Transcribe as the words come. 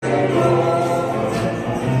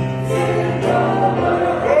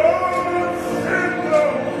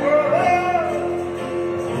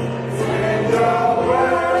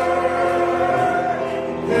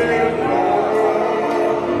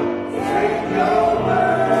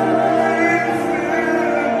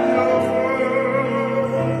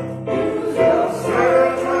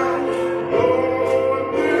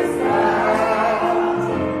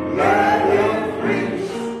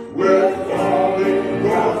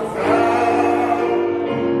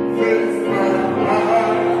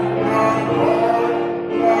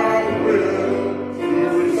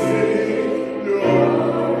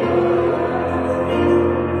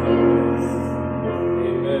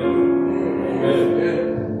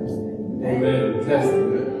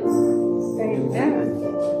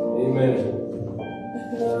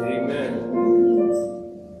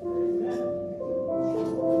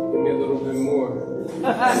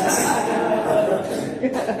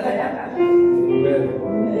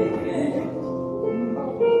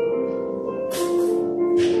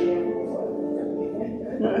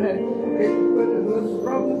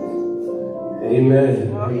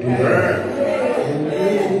Amen.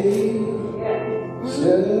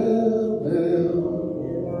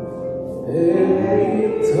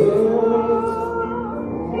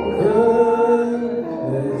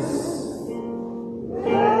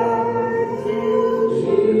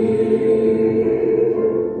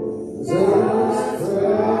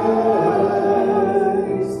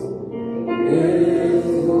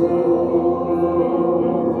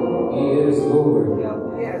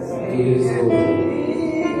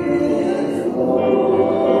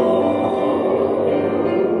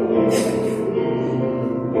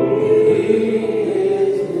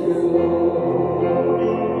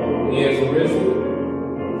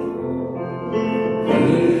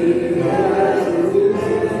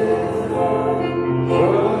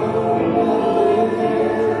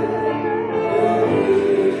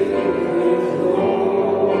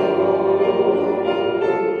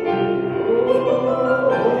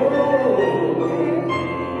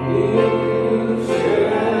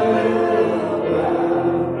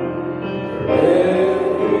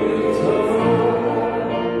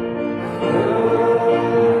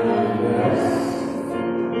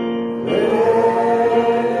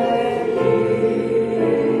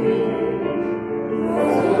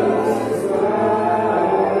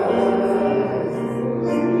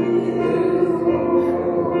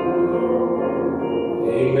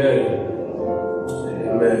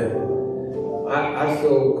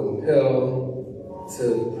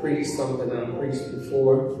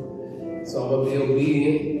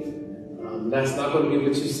 That's not going to be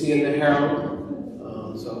what you see in the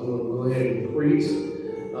herald. So I'm going to go ahead and preach.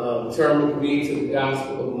 Turn with me to the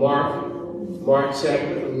Gospel of Mark. Mark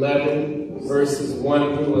chapter 11, verses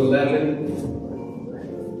 1 through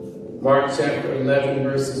 11. Mark chapter 11,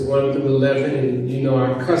 verses 1 through 11. And you know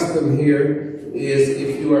our custom here is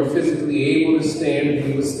if you are physically able to stand, if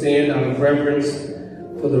you would stand out of reverence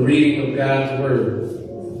for the reading of God's Word.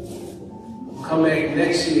 Come back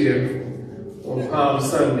next year on Palm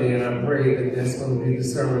Sunday, and I pray that that's going to be the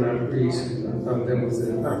sermon I preach. I thought that was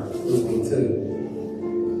an opportunity too.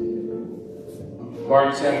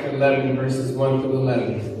 Mark chapter 11, verses 1 through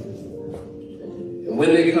 11. And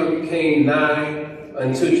when they came nigh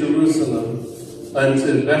unto Jerusalem,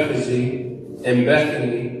 unto Bethphage and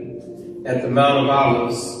Bethany, at the Mount of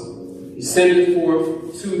Olives, he sendeth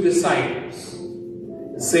forth 2 disciples,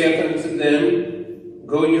 and saith unto them,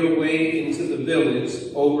 Go your way into the village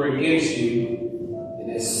over against you,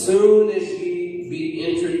 and as soon as ye be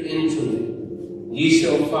entered into it, ye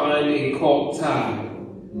shall find a colt tied,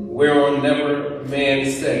 whereon never man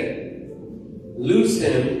sat. Loose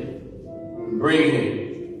him, and bring him.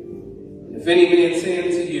 If any man say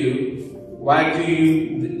unto you, Why do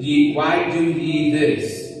ye this?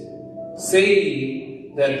 Say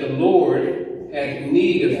ye that the Lord hath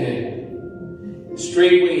need of him, and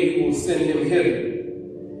straightway he will send him hither.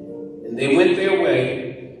 And they went their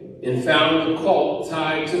way, and found the colt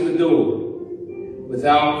tied to the door,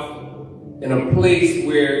 without in a place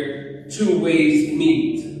where 2 ways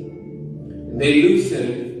meet. And they loosed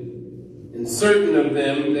him, and certain of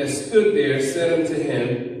them that stood there said unto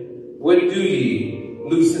him, What do ye?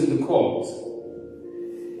 Loosen the colt.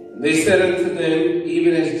 And they said unto them,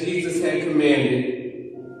 even as Jesus had commanded,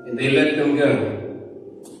 and they let them go.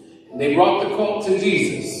 And they brought the colt to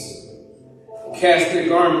Jesus, cast their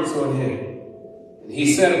garments on him, and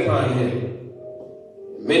he sat upon him.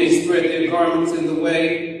 And many spread their garments in the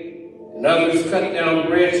way, and others cut down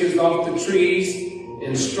branches off the trees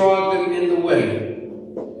and strawed them in the way.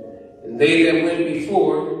 And they that went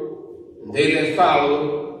before, and they that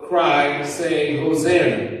followed, cried, saying,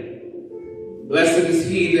 Hosanna! Blessed is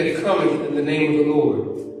he that cometh in the name of the Lord.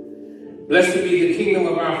 Blessed be the kingdom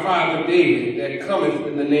of our father David that cometh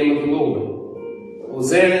in the name of the Lord.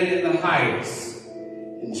 Hosanna in the highest.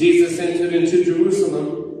 And Jesus entered into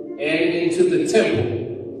Jerusalem and into the temple.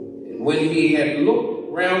 And when he had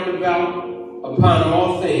looked round about upon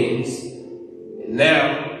all things, and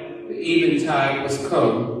now the eventide was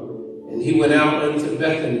come, and he went out unto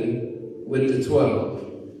Bethany with the 12.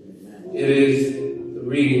 It is the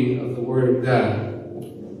reading of the Word of God.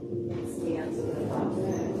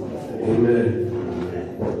 Amen.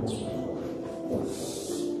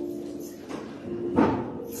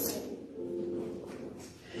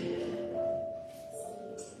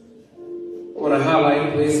 I want to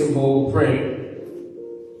highlight, place some bold print,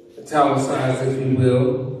 italicized if you will,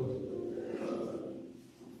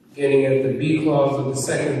 beginning at the B clause of the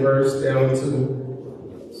 2nd verse down to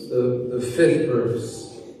the 5th verse.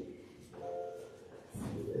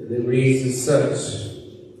 And it reads as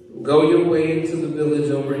such: Go your way into the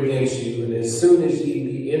village over against you, and as soon as ye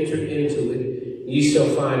be entered into it, ye shall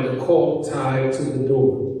find a colt tied to the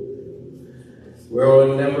door,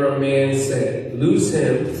 whereon never a man said, Loose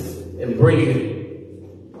him and bring him.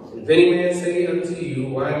 If any man say unto you,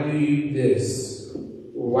 Why do you this?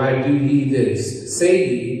 Or why do ye this? Say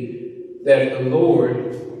ye that the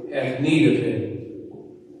Lord hath need of him.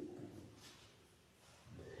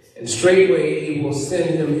 And straightway he will send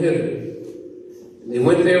him hither. And they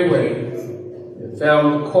went their way, and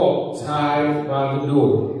found the colt tied by the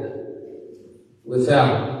door,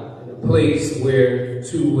 without, in a place where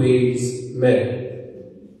two ways met.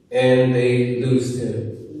 And they loosed him.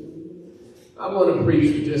 I want to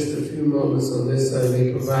preach for just a few moments on this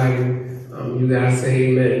Sunday, providing you guys say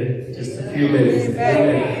amen. Just a few minutes.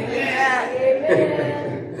 Amen.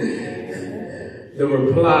 The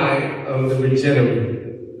reply of the regenerated.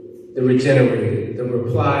 The regenerated. The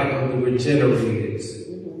reply of the regenerated.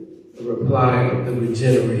 The reply of the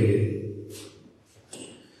regenerated.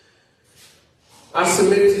 I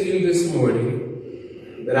submit to you this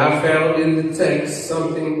morning that I found in the text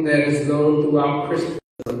something that is known throughout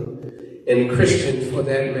Christendom and Christians for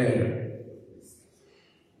that matter.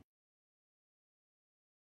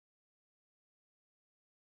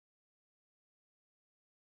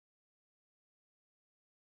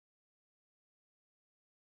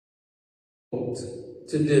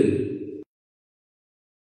 To do.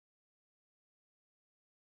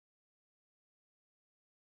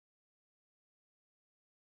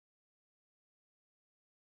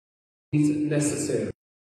 It's necessary.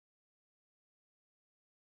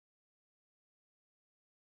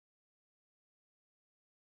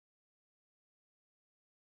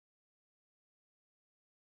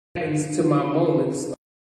 Happens to my moments.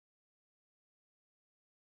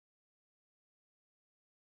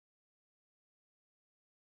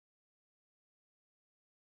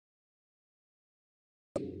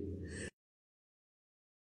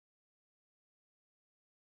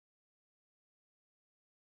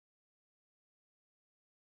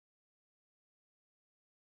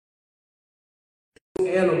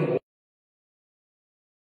 Animal.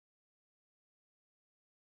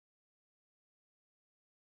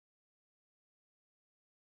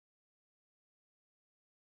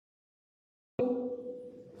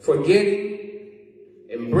 Forgetting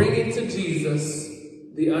and bringing to Jesus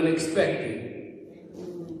the unexpected.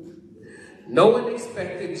 No one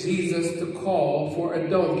expected Jesus to call for a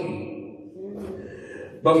donkey.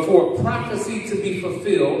 But for prophecy to be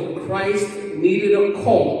fulfilled, Christ needed a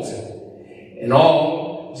colt. And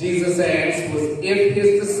all Jesus asked was if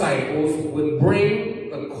his disciples would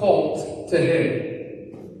bring the colt to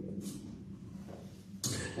him.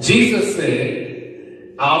 Jesus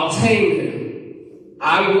said, I'll tame him.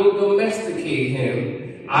 I will domesticate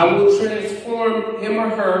him. I will transform him or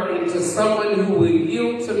her into someone who will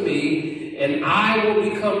yield to me, and I will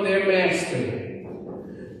become their master.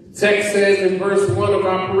 Text says in verse 1 of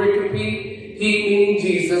our pericope, he, meaning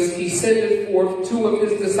Jesus, he sendeth forth two of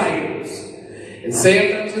his disciples, and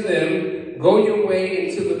saith unto them, Go your way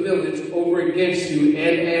into the village over against you,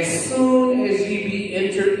 and as soon as ye be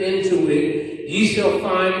entered into it, ye shall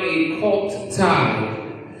find a colt tied,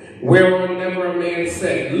 whereon never a man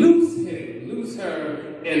said, Loose him, loose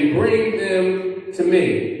her, and bring them to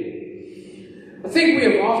me. I think we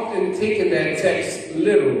have often taken that text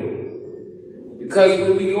literal, because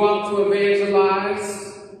when we go out to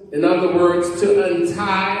evangelize, in other words, to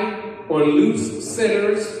untie or loose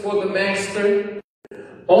sinners for the master,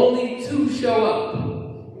 only two show up.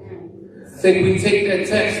 I think we take that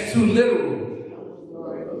text too literal,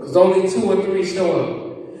 because only 2 or 3 show up.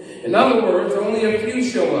 In other words, only a few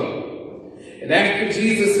show up. And after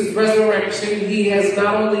Jesus' resurrection, he has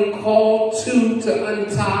not only called 2 to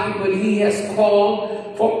untie, but he has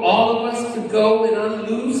called for all of us to go and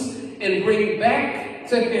unloose and bring back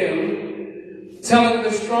to him, telling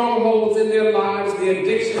the strongholds in their lives, the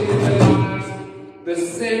addiction in their lives, the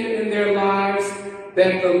sin in their lives,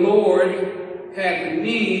 that the Lord hath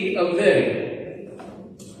need of them.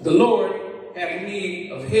 The Lord hath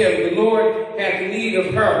need of him. The Lord hath need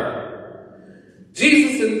of her.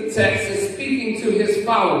 Jesus in the text is speaking to his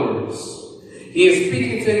followers. He is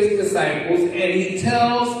speaking to his disciples, and he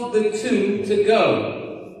tells the 2 to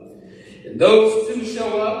go. And those 2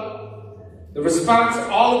 show up. The response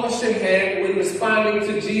all of us should have when responding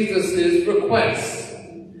to Jesus' request.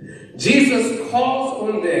 Jesus calls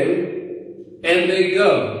on them, and they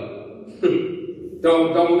go.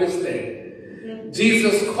 Don't miss that.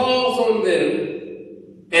 Jesus calls on them,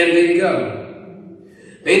 and they go.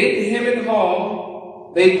 They didn't hem and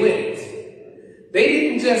haw, they went. They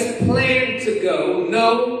didn't just plan to go.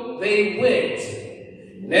 No, they went.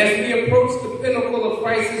 And as we approach the pinnacle of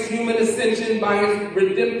Christ's human ascension by his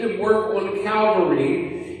redemptive work on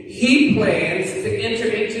Calvary, he plans to enter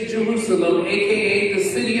into Jerusalem, aka the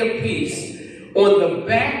city of peace, on the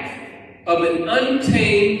back of an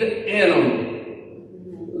untamed animal.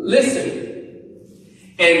 Listen,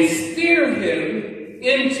 and steer him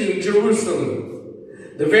into Jerusalem.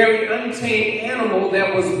 The very untamed animal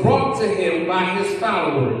that was brought to him by his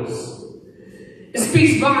followers. It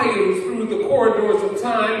speaks volumes through the corridors of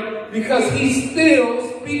time because he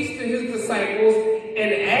still speaks to his disciples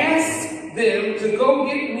and asks them to go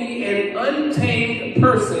get me an untamed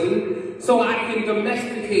person so I can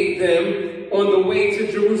domesticate them on the way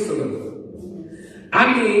to Jerusalem.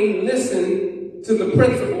 I mean, listen to the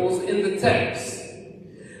principles in the text.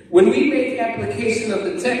 When we make application of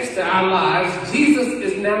the text to our lives, Jesus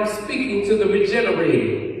is now speaking to the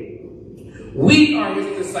regenerated. We are his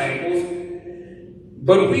disciples,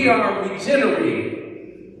 but we are regenerated.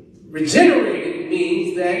 Regenerated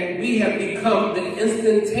means that we have become the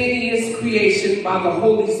instantaneous creation by the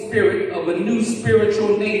Holy Spirit of a new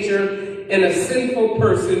spiritual nature in a sinful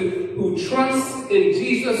person who trusts in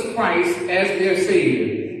Jesus Christ as their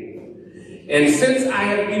Savior. And since I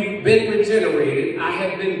have been regenerated, I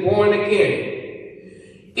have been born again.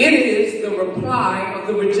 It is the reply of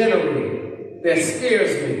the regenerated that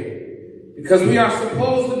scares me, because we are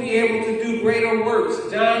supposed to be able to do greater works.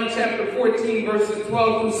 John chapter 14, verses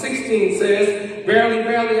 12 through 16 says, Verily,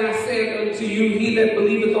 verily, I say unto you, he that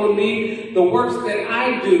believeth on me, the works that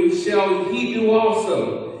I do shall he do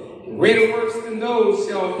also. Greater works than those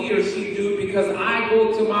shall he or she do, because I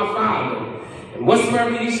go to my Father. And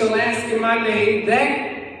whatsoever ye shall ask in my name,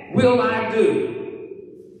 that will I do,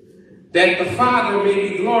 that the Father may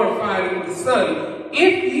be glorified in the Son.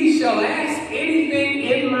 If ye shall ask anything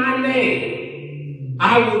in my name,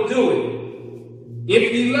 I will do it.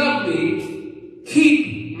 If ye love me,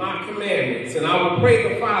 keep my commandments. And I will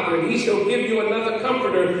pray the Father, and he shall give you another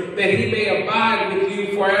comforter, that he may abide with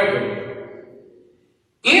you forever.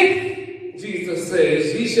 If, Jesus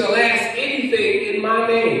says, ye shall ask anything in my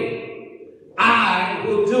name, I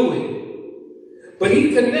will do it. But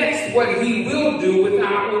he connects what he will do with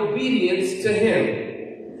our obedience to him.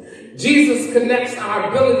 Jesus connects our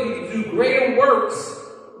ability to do greater works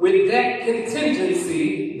with that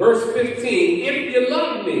contingency. Verse 15, if you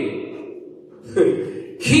love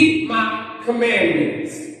me, keep my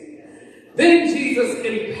commandments. Then Jesus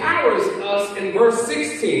empowers us in verse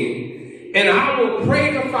 16, and I will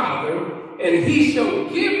pray the Father, and he shall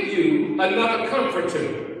give you another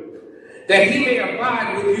comforter, that he may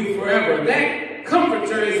abide with you forever. That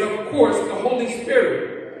comforter is, of course, the Holy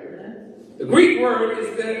Spirit. The Greek word for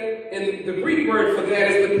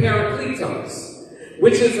that is the parakletos,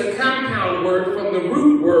 which is a compound word from the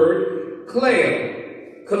root word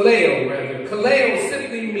kaleo. Kaleo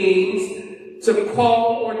simply means to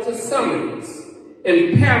call or to summons,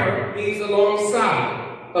 and para means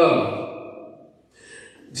alongside of.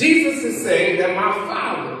 Jesus is saying that my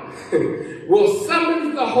Father will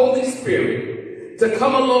summon the Holy Spirit to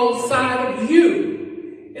come alongside of you.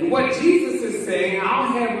 And what Jesus is saying, I'll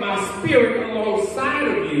have my Spirit alongside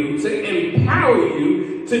of you to empower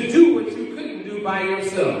you to do what you couldn't do by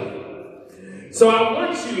yourself. So I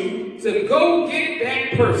want you to go get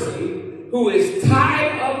that person who is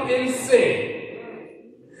tied up in sin,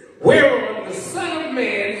 whereon the Son of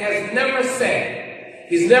Man has never sat.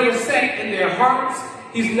 He's never sat in their hearts.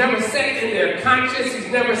 He's never sat in their conscience. He's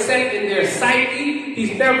never sat in their psyche.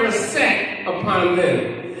 He's never sat upon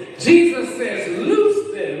them. Jesus says,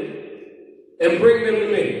 loose them and bring them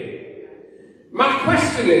to me. My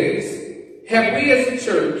question is, have we as a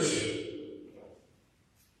church,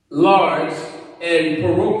 large and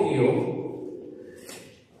parochial,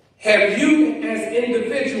 have you as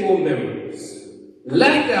individual members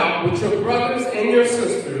left out with your brothers and your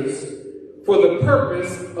sisters for the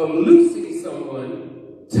purpose of loosing someone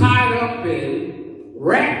tied up in,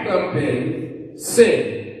 wrapped up in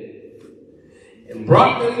sin, and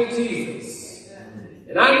brought them to Jesus?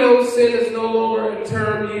 And I know sin is no longer a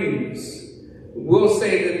term used. We'll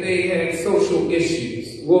say that they had social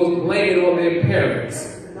issues. We'll blame it on their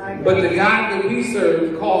parents. But the God that we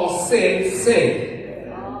serve calls sin, sin.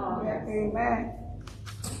 Amen.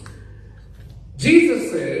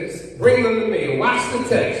 Jesus says, bring them to me. Watch the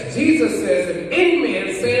text. Jesus says, if any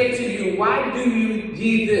man say unto you, why do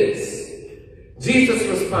ye this? Jesus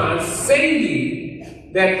responds, say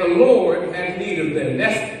ye that the Lord hath need of them.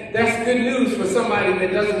 That's good news for somebody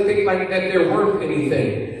that doesn't think like that they're worth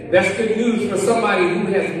anything. That's good news for somebody who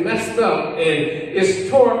has messed up and is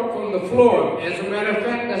torn from the floor. As a matter of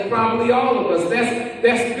fact, That's probably all of us.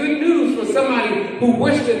 That's good news for somebody who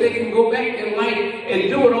wishes that they can go back in life and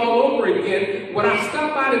do it all over again. What I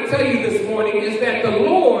stopped by to tell you this morning is that the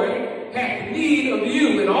Lord hath need of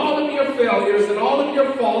you and all of your failures and all of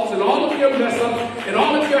your faults and all of your mess-ups and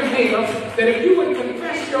all of your hang-ups, that if you would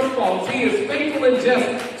confess your faults, he is faithful and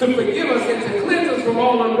just to forgive us and to cleanse us from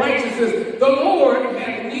all unrighteousness. The Lord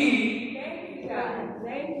hath need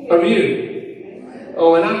of you.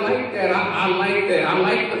 Oh, and I like that. I like that. I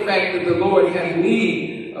like the fact that the Lord hath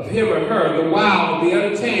need of him or her, the wild, the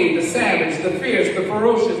untamed, the savage, the fierce, the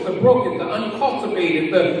ferocious, the broken, the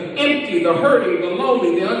uncultivated, the empty, the hurting, the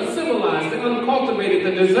lonely, the uncivilized, the uncultivated,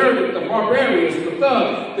 the deserted, the barbarians, the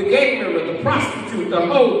thug, the gay member, the prostitute, the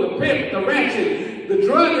hoe, the pimp, the ratchet, the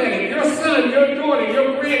drug addict, your son, your daughter,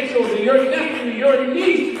 your grandchildren, your nephew, your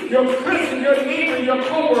niece, your cousin, your neighbor, your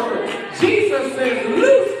co-worker. Jesus says,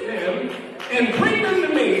 loose them and bring them to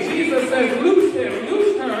me. Jesus says, loose him,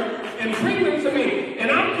 loose her, and bring them to me.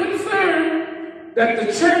 And I'm concerned that the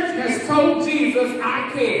church has told Jesus,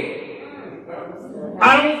 I can't.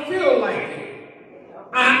 I don't feel like it.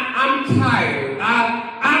 I'm tired.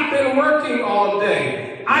 I've been working all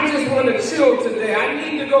day. I just want to chill today. I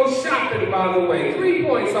need to go shopping, by the way. 3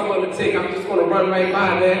 points I want to take. I'm just going to run right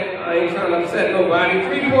by that. I ain't trying to upset nobody.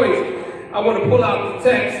 3 points. I want to pull out the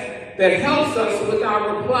text that helps us with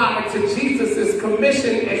our reply to Jesus'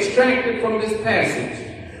 commission extracted from this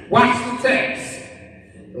passage. Watch the text.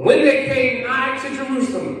 When they came nigh to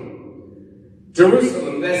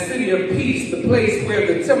Jerusalem, that city of peace, the place where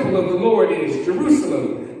the temple of the Lord is,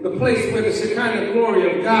 Jerusalem, the place where the Shekinah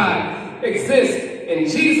glory of God exists, and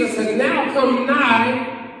Jesus has now come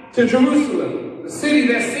nigh to Jerusalem, the city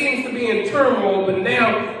that seems to be in turmoil, but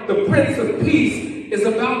now the Prince of Peace is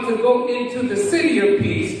about to go into the city of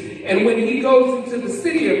peace. And when he goes into the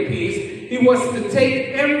city of peace, he wants to take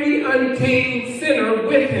every unclean sinner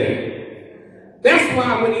with him. That's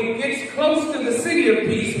why when he gets close to the city of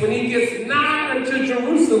peace, when he gets nigh unto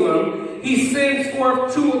Jerusalem, he sends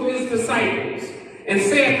forth 2 of his disciples and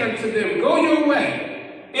saith unto them, go your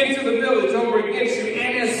way into the village over against you,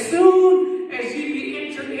 and as soon as ye be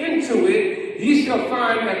entered into it, ye shall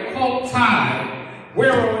find a colt tied,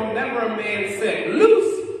 whereon never a man sat.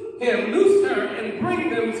 Loose him, loose her, and bring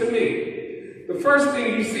them to me. The first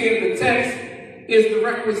thing you see in the text is the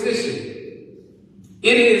requisition.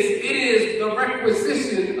 It is the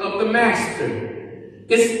requisition of the master.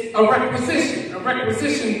 It's a requisition. A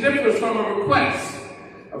requisition differs from a request.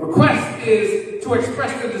 A request is to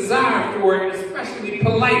express the desire for it, especially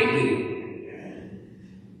politely.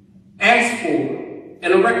 Ask for.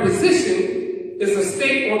 And a requisition is a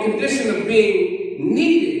state or condition of being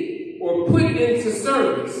needed or put into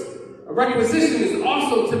service. A requisition is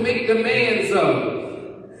also to make demands of.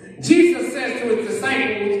 Jesus says to his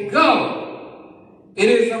disciples, go. It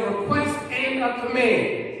is a request and a command.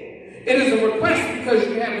 It is a request because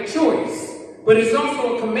you have a choice, but it's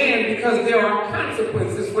also a command because there are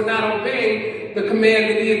consequences for not obeying the command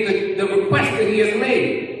that the request that he has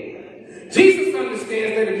made. Jesus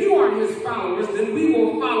understands that if you are his followers, then we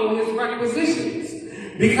will follow his requisitions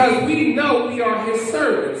because we know we are his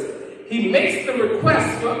servants. He makes the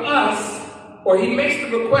request for us, or he makes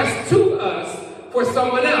the request to us for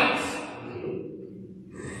someone else.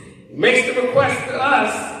 He makes the request to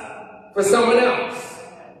us for someone else.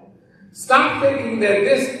 Stop thinking that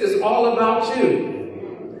this is all about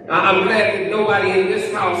you. I'm glad that nobody in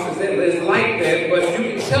this house is like that, but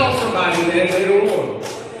you can tell somebody that later on.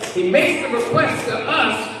 He makes the request to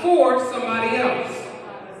us for somebody else.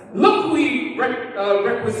 Look who he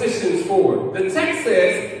requisitions for. The text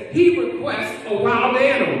says he requests a wild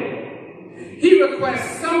animal. He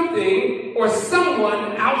requests something or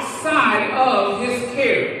someone outside of his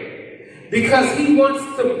care because he wants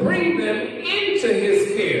to bring them into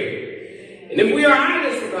his care. And if we are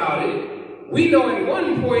honest about it, we know at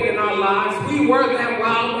one point in our lives we were that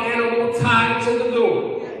wild animal tied to the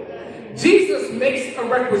door. Jesus makes a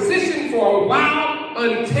requisition for a wild,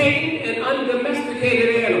 untamed, and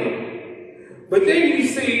undomesticated animal. But then you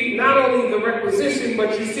see not only the requisition,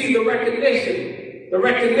 but you see the recognition. The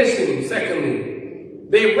recognition, secondly.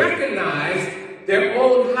 They recognize their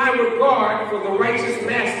own high regard for the righteous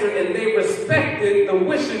master, and they respected the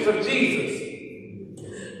wishes of Jesus.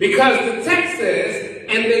 Because the text says,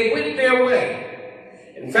 and they went their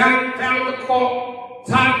way, and found the colt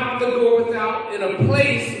tied by the door without in a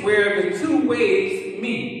place where the 2 ways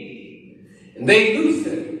meet. And they loosed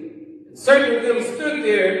him. And certain of them stood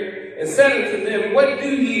there and said unto them, what do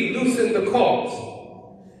ye loosen the colt?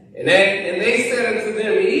 And they said unto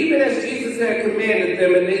them, even as Jesus had commanded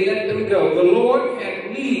them, and they let them go. The Lord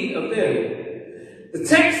had need of them. The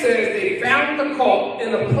text says they found the colt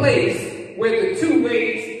in a place where the two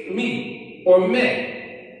ways meet or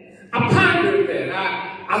met. I pondered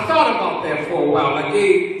that. I thought about that for a while. I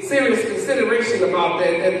gave serious consideration about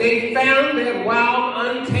that. That they found that wild,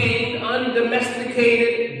 untamed,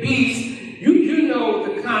 undomesticated beast. You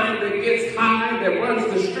know the kind that gets high, that runs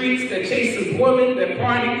the streets, that chases women, that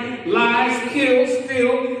party, lies, kills,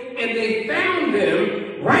 steals. And they found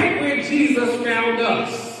them right where Jesus found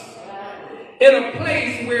us. In a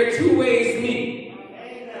place where two ways meet.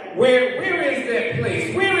 Where is that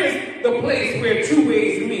place? Where is the place where two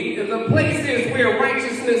ways meet? And the place is where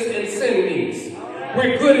righteousness and sin meets.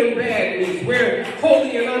 Where good and bad meets. Where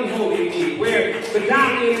holy and unholy meet. Where the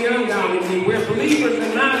godly and the ungodly meet. Where believers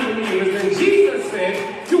and non-believers. And Jesus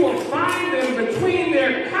said, you will find them between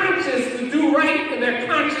their conscience to do right and their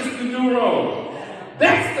conscience to do wrong.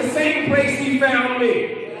 That's the same place he found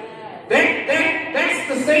me. That's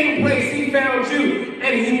the same place he found you.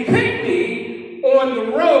 And he picked me on the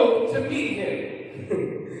road to meet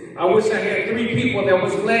him. I wish I had 3 people that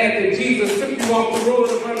was glad that Jesus took you off the road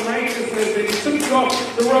of unrighteousness, that he took you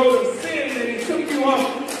off the road of sin, that he took you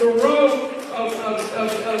off the road of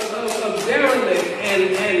derelict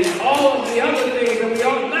and all of the other things that we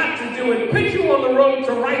ought not to do, and put you on the road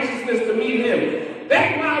to righteousness to meet him.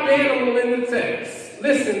 That wild animal in the text.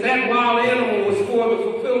 Listen, that wild animal was for the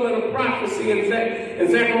fulfillment of prophecy in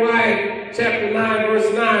Zechariah chapter 9,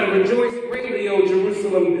 verse 9. Rejoice greatly, O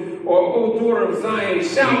Jerusalem, or O daughter of Zion.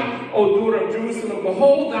 Shout, O daughter of Jerusalem.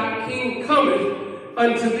 Behold, thy king cometh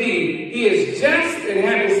unto thee. He is just and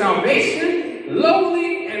having salvation,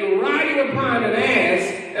 lowly and riding upon an ass,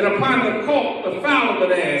 and upon the colt, the foal of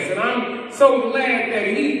an ass. And I'm so glad that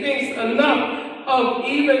he thinks enough of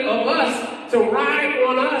even of us to ride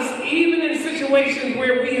on us, even in situations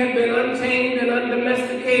where we have been untamed and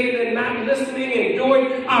undomesticated and not listening and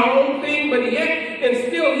doing our own thing, but yet and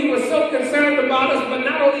still he was so concerned about us. But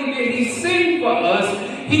not only did he sing for us,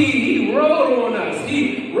 he rode on us.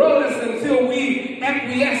 He rode us until we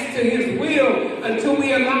acquiesced to his will, until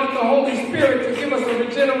we allowed the Holy Spirit to give us a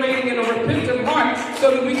regenerating and a repentant heart,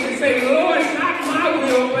 so that we can say, Lord, not my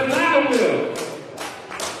will, but thy will.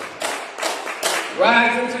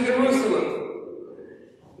 Rise into Jerusalem.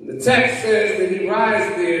 The text says that he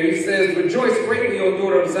rides there. He says, rejoice greatly, O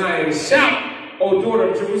daughter of Zion. Shout, O daughter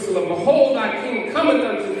of Jerusalem. Behold, thy king cometh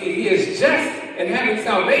unto thee. He is just and having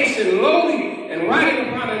salvation, lowly and riding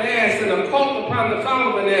upon an ass, and a colt upon the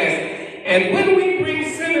foal of an ass. And when we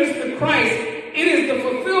bring sinners to Christ, it is the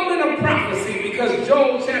fulfillment of prophecy, because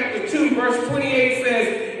Joel chapter 2, verse 28 says,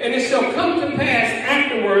 and it shall come to pass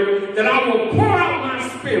afterward that I will pour out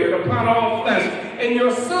my spirit upon all flesh, and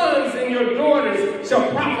your sons and your daughters shall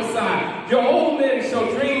prophesy. Your old men shall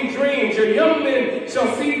dream dreams. Your young men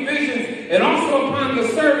shall see visions. And also upon the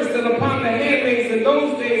servants and upon the handmaids in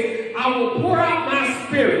those days, I will pour out my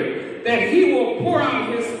spirit, that he will pour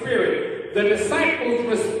out his spirit. The disciples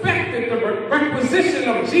respected the requisition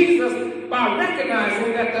of Jesus by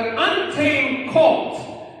recognizing that the untamed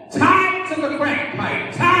colt, tied to the crack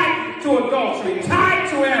pipe, tied to adultery, tied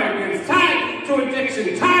to arrogance, tied to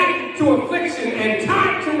addiction, tied to affliction, and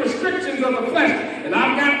tied to restrictions of the flesh. And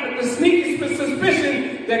I've got the sneaky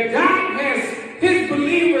suspicion that God has his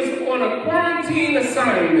believers on a quarantine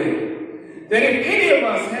assignment. That if any of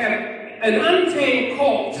us have an untamed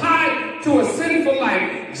colt tied to a sinful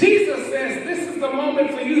life, Jesus says this is the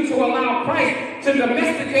moment for you to allow Christ to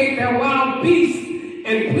domesticate that wild beast.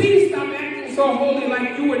 And please stop acting so holy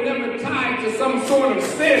like you were never tied to some sort of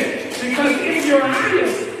sin. Because if you're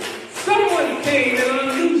honest, someone came and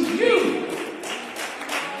unloosed you.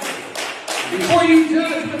 Before you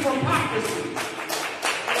judge with hypocrisy,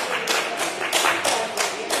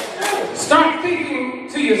 start thinking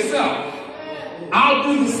to yourself, I'll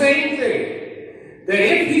do the same thing. That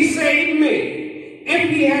if he saved me, if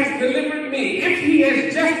he has delivered me, if he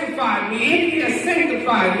has justified me, if he has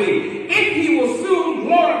sanctified me, if he will soon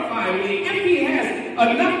glorify me, if he has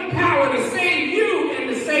enough power to save you and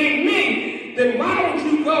to save me, then why don't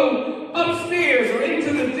you go upstairs or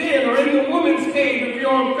into the den or in the woman's cave if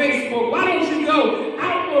you're on Facebook? Why don't you go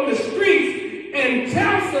out on the streets and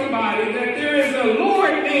tell somebody that there is a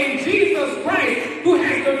Lord named Jesus Christ who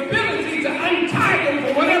has the ability to untie them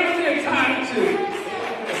from whatever they're tied to?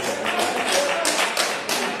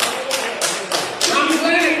 I'm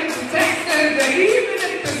glad that the text says that even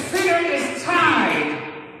if the sinner is tied,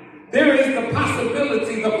 there is the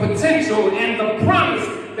possibility, the potential, and the promise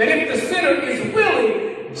that if the sinner is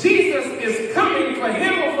willing, Jesus is coming for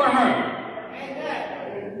him or for her.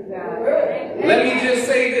 Let me just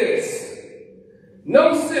say this.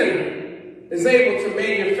 No sinner is able to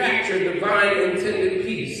manufacture divine intended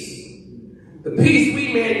peace. The peace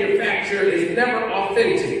we manufacture is never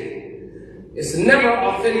authentic. It's never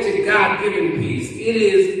authentic God-given peace. It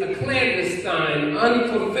is a clandestine,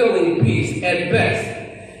 unfulfilling peace at best.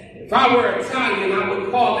 If I were Italian, I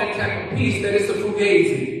would call that type of peace that it's a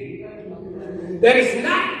fugazi. That is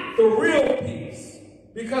not the real peace.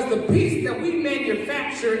 Because the peace that we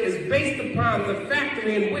manufacture is based upon the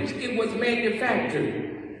factory in which it was manufactured.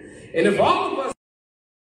 And if all of us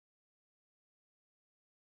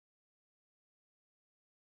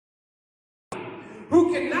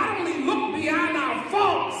who can not only look beyond our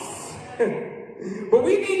faults, but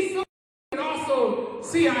we need someone who can also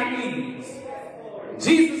see our needs.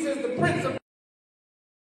 Jesus is the Prince of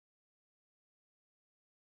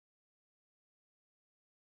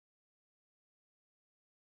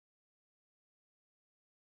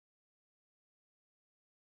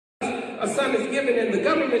a son is given, and the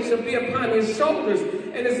government shall be upon his shoulders,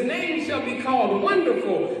 and his name shall be called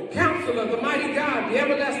Wonderful, Counselor, the Mighty God, the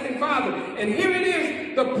Everlasting Father. And here it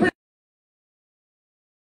is, the Prince.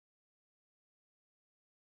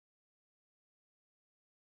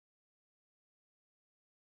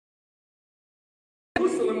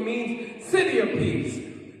 Jerusalem means city of peace.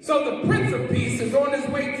 So the Prince of Peace is on his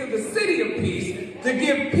way to the city of peace to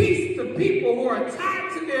give peace to people who are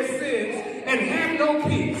tied to their sins and have no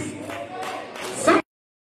peace.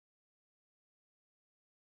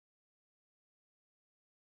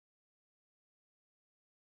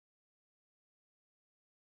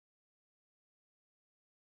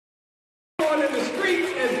 In the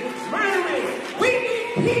streets and murdering. We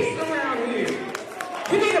need peace around here.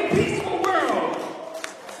 We need a peaceful world.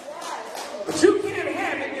 But you can't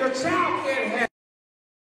have it. Your child can't have it.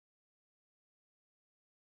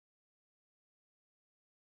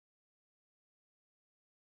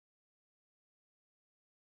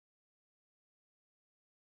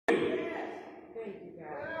 Thank you,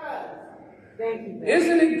 God. Thank you, God.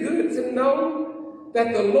 Isn't it good to know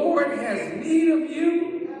that the Lord has need of you?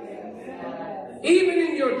 Even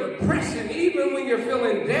in your depression, even when you're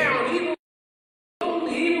feeling down, even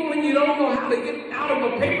when you don't know how to get out of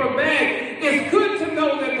a paper bag, it's good to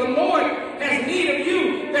know that the Lord has need of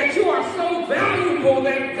you, that you are so valuable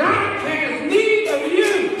that God has need of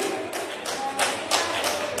you.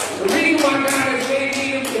 The reason why God has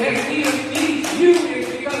need of you is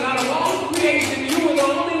because out of all creation, you are the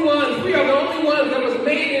only ones. We are the only ones that was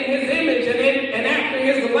made in his image and after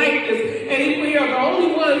his likeness. And we are the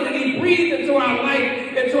only ones that he breathed into our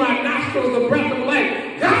life, into our nostrils, the breath of life.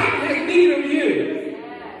 God has need of you.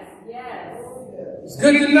 Yes. It's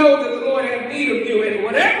good to know that the Lord has need of you. And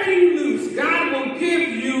whatever you lose, God will give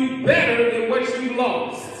you better than what you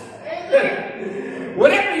lost.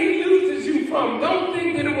 Whatever he loses you from, don't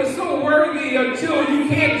think that it was so worthy until you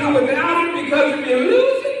can't do without it, because if you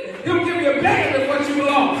lose it, he'll give you better than what you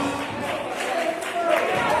lost.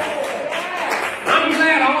 I'm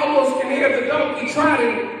glad I almost can hear the donkey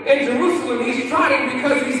trotting in Jerusalem. He's trotting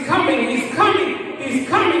because he's coming, he's coming, he's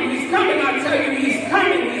coming, he's coming. I tell you, he's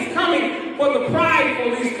coming for the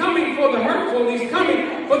prideful, he's coming for the hurtful, he's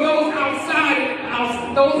coming for those outsiders,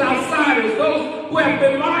 those who have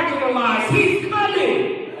been marginalized. He's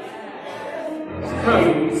coming.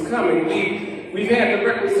 He's coming. We've had the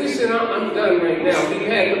requisition. I'm done right now. We've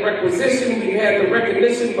had the requisition. We've had the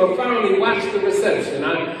recognition, but finally watch the reception.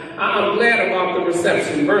 I'm glad about the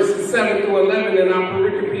reception. Verses 7 through 11 in our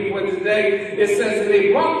pericope for today, it says, and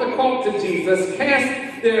they brought the colt to Jesus,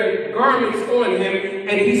 cast their garments on him,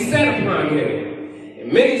 and he sat upon him.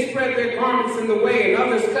 And many spread their garments in the way, and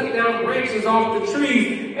others cut down branches off the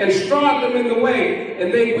trees and strawed them in the way.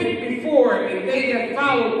 And they went before, and they that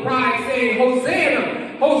followed cried, saying, Hosanna,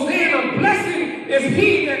 Hosanna, blessed is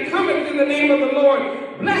he that cometh in the name of the Lord.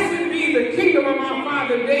 Blessed be the kingdom of our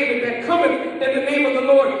father David that cometh in the name of the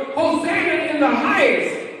Lord. Hosanna in the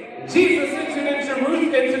highest. Jesus entered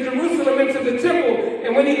into Jerusalem, into the temple,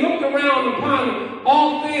 and when he looked around upon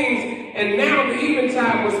all things, and now the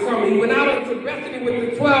eventide was coming, he went out into Bethany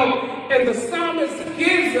with the 12, and the psalmist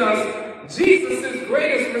gives us Jesus'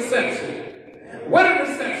 greatest reception. What a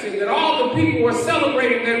reception, that all the people were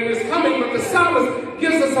celebrating that he was coming, but the psalmist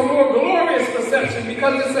gives us a more glorious reception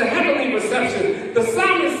because it's a heavenly reception. The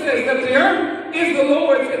psalmist says that the earth is the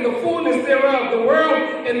Lord's and the fullness thereof, the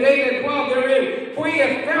world and they that dwell therein. For he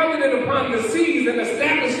hath founded it upon the seas and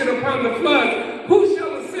established it upon the floods. Who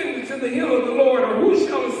shall ascend into the hill of the Lord, or who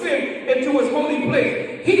shall ascend into his holy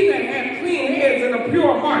place? He that hath clean hands and a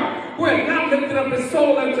pure heart, who hath not lifted up his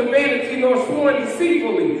soul unto vanity, nor sworn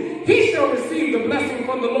deceitfully. He shall receive the blessing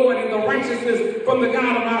from the Lord and the right righteousness from the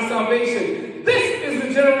God of our salvation. This is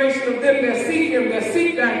the generation of them that seek him, that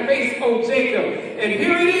seek thy face, O Jacob. And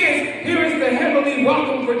here it is. Here is the heavenly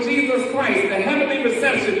welcome for Jesus Christ, the heavenly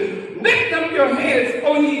reception. Lift up your heads,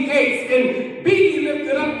 O ye gates, and be ye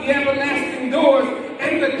lifted up, ye everlasting doors,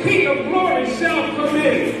 and the King of glory shall come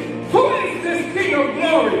in. Who is this King of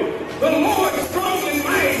glory? The Lord strong and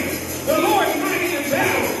mighty, the Lord mighty in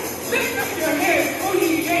battle. Lift up your heads, O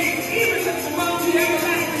ye gates, even lift them up, ye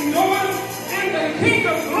everlasting doors, and the King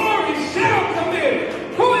of glory shall come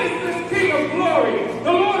in. Who is this King of glory?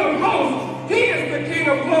 The Lord of hosts. He is the King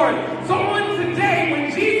of glory. So on today,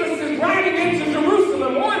 when Jesus is riding into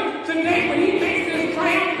Jerusalem, on today when he makes his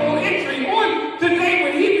triumphal entry, on today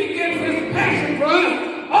when he begins his passion for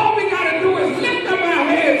us, all we got to do is lift up our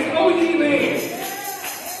heads, O ye lands.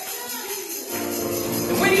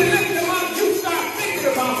 When you lift them up, you start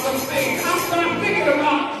thinking about some things. I start thinking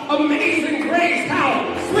about amazing grace, how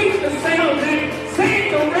sweet the sound that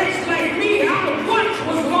saved a wretch like me. I once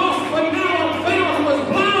was lost, but now I'm found, was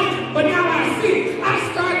blind, but now I see.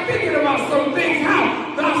 I start thinking about some things,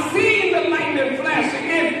 how I've seen the lightning flashing,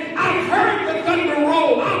 and I've heard the thunder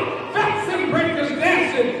roll. I've felt some breakers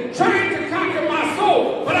dashing, trying to conquer my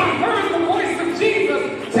soul, but I heard the voice of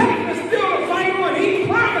Jesus telling me still to fight on. He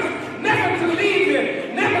promised never to leave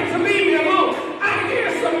me, never to leave me alone. I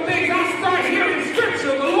hear some things. I start hearing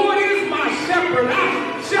scripture. The Lord is my shepherd.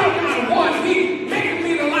 I shall not want. He maketh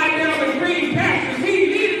me to lie down in green pastures. He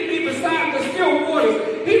leadeth me beside the still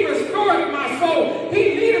waters. He restoreth my soul.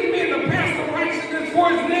 He leadeth me in the path of righteousness for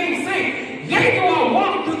his name's sake. Yea, though I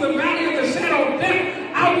walk through the valley of the shadow of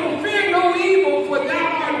death, I will fear no evil, for thou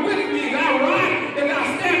art with me. Thy rod and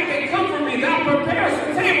thy staff, they comfort me. Thou preparest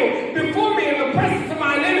a table before me in the presence of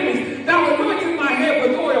mine enemies. Thou anointest my head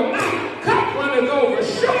with oil. My cup runneth over.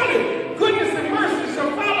 Surely goodness and mercy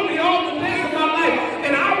shall follow me all the days of my life,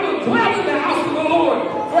 and I will dwell in the house of the Lord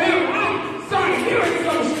forever. I start hearing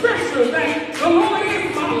some scriptures that the Lord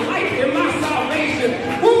is my light and my salvation.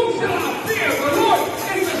 Whom shall I fear? The Lord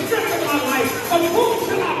is the strength of my life. Of whom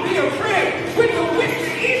shall I be afraid? With the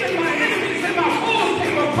wicked, even my enemies and my foes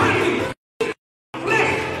came upon me.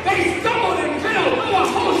 Flesh, they stumbled and fell. Oh, a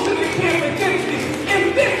host should encamp against me.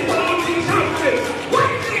 In this will I be confident.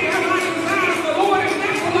 One thing have I desired of the Lord, and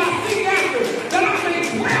that will I seek after, that I may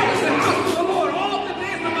dwell in the house of the Lord all the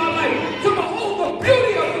days of my life, to behold the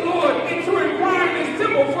beauty of the Lord, and to inquire in his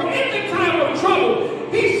temple. For in the time of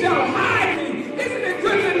trouble he shall hide me. Isn't it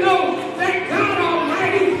good to know that God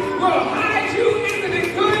Almighty will hide you? Isn't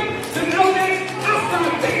it good to know that? I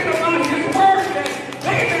start thinking about his word, that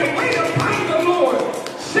they that wait upon the Lord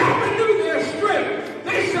shall renew their strength.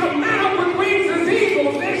 They shall mount up with wings as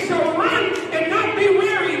eagles. They shall run and not be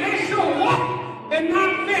weary. They shall walk and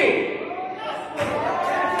not faint.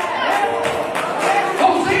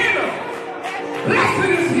 Hosanna! Blessed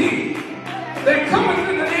is he that cometh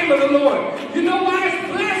in the name of the Lord. You know why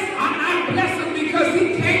it's blessed? I'm blessed because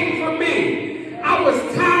he came for me. I was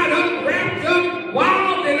tied up, wrapped up,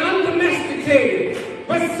 wild and undomesticated.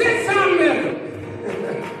 But since I met him,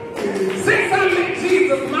 since I met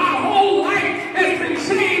Jesus, my whole life has been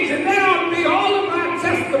changed, and that ought to be all of my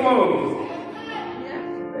testimonies.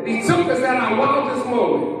 And he took us at our wildest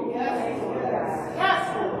moment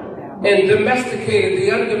and domesticated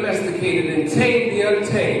the undomesticated and tamed the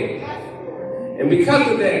untamed. And because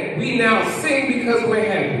of that, we now sing because we're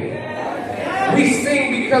happy. We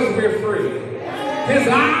sing because we're free. His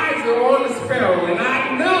eyes are on the sparrow, and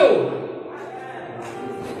I know,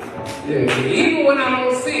 even when I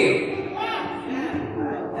don't see him,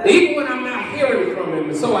 even when I'm not hearing from him,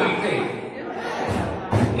 and so I think,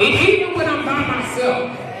 even when I'm by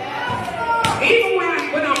myself, even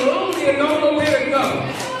when I'm lonely and don't know where to go,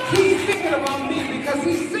 he's thinking about me because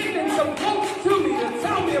he's sending some folks to me to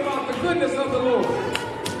tell me about the goodness of the Lord.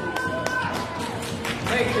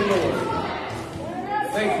 Thank you, Lord.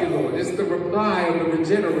 Thank you, Lord. It's the reply of the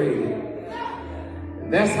regenerated.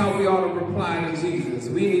 That's how we ought to reply to Jesus.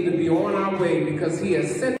 We need to be on our way because he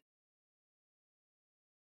has sent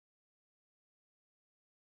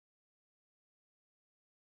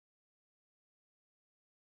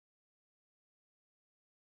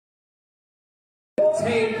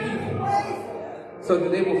tame people so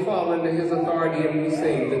that they will fall under his authority and be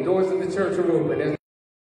saved. The doors of the church are open.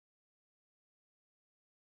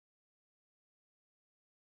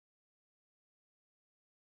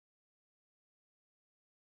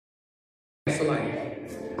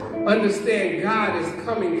 Understand, God is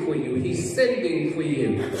coming for you. He's sending for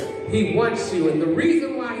you. He wants you. And the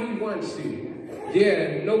reason why he wants you,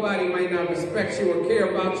 nobody might not respect you or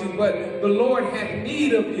care about you, but the Lord had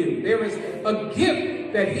need of you. There is a gift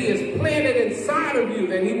that he has planted inside of you,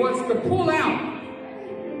 that he wants to pull out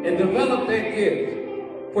and develop that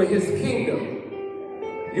gift for his kingdom.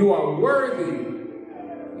 You are worthy.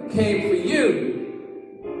 He came for you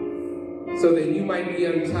so that you might be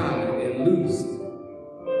untied and loosed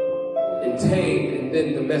and tamed and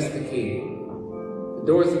then domesticated. The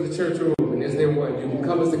doors of the church are open. Is there one? You can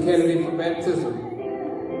come as a candidate for baptism.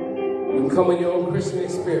 You can come on your own Christian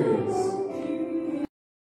experience.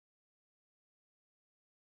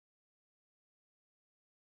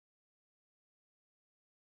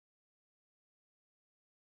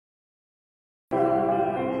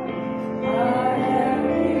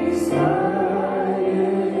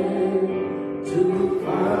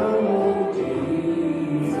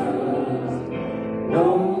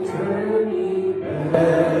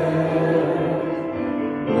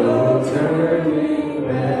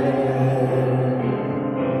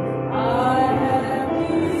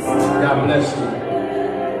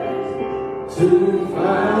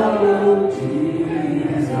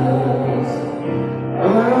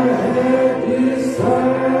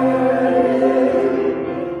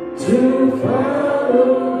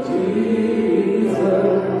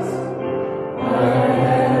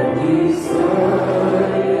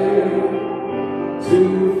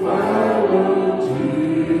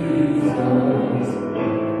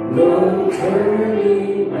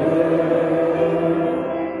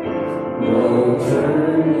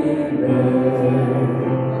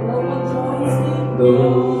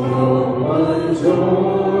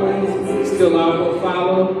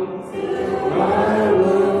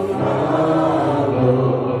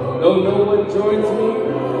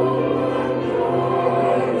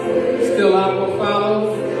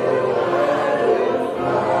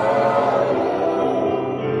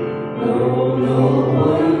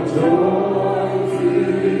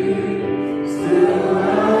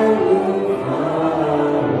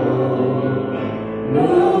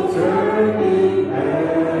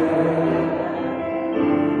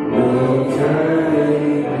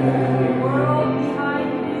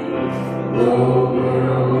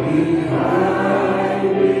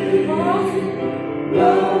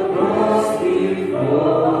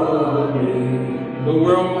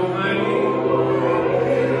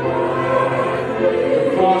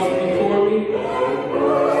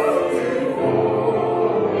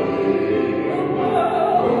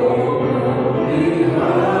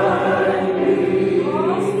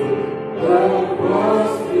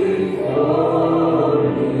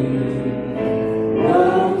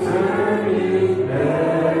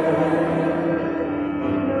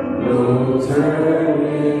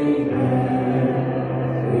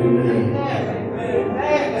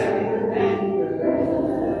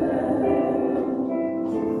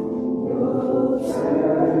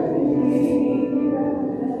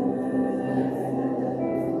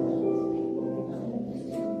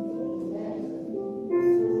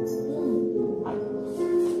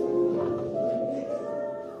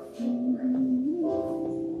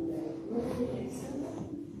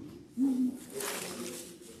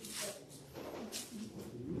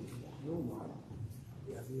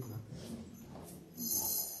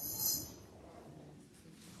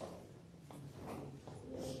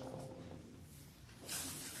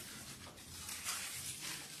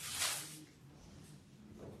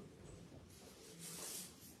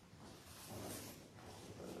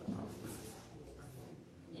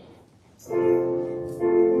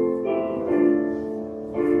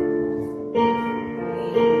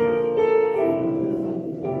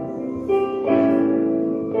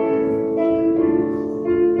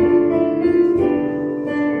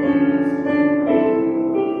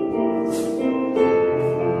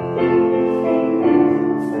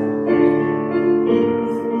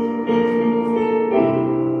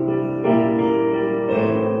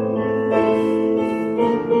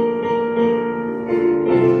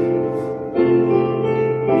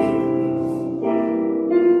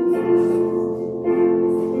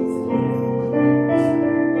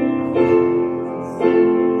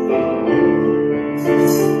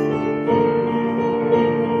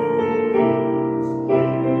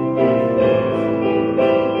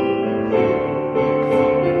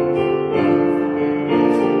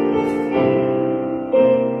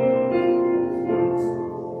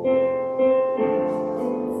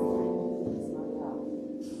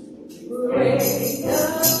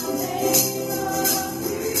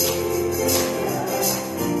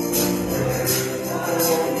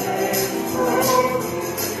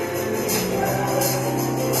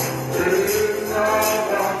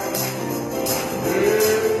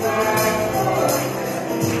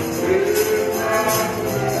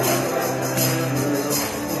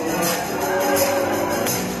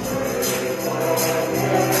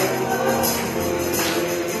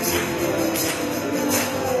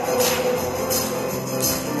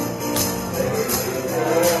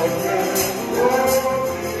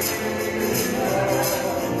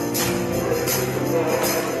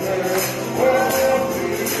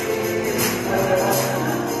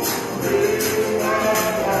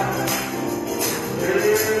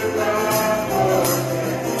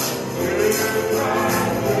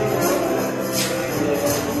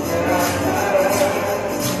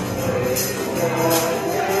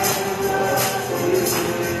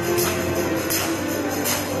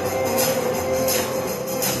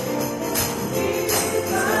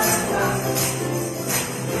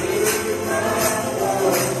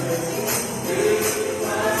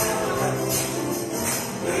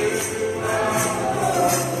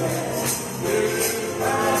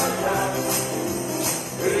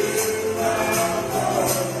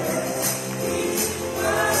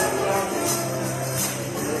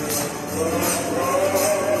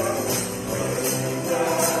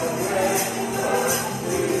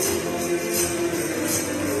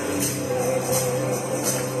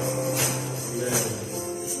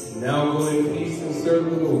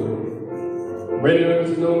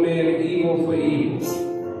 no man evil for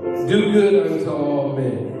evil. Do good unto all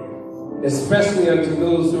men, especially unto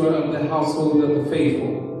those who are of the household of the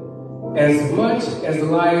faithful. As much as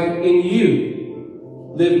lieth in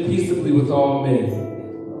you, live peaceably with all men.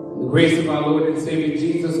 The grace of our Lord and Savior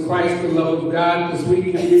Jesus Christ, the love of God, the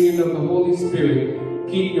sweet communion of the Holy Spirit,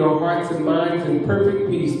 keep your hearts and minds in perfect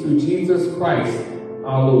peace through Jesus Christ,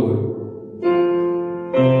 our Lord.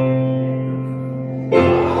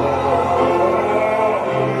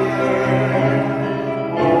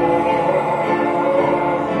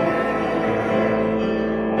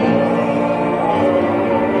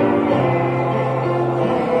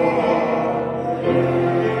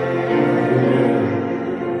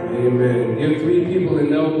 Give 3 people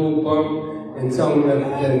an elbow bump and tell them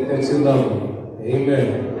that you love them.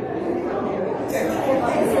 Amen.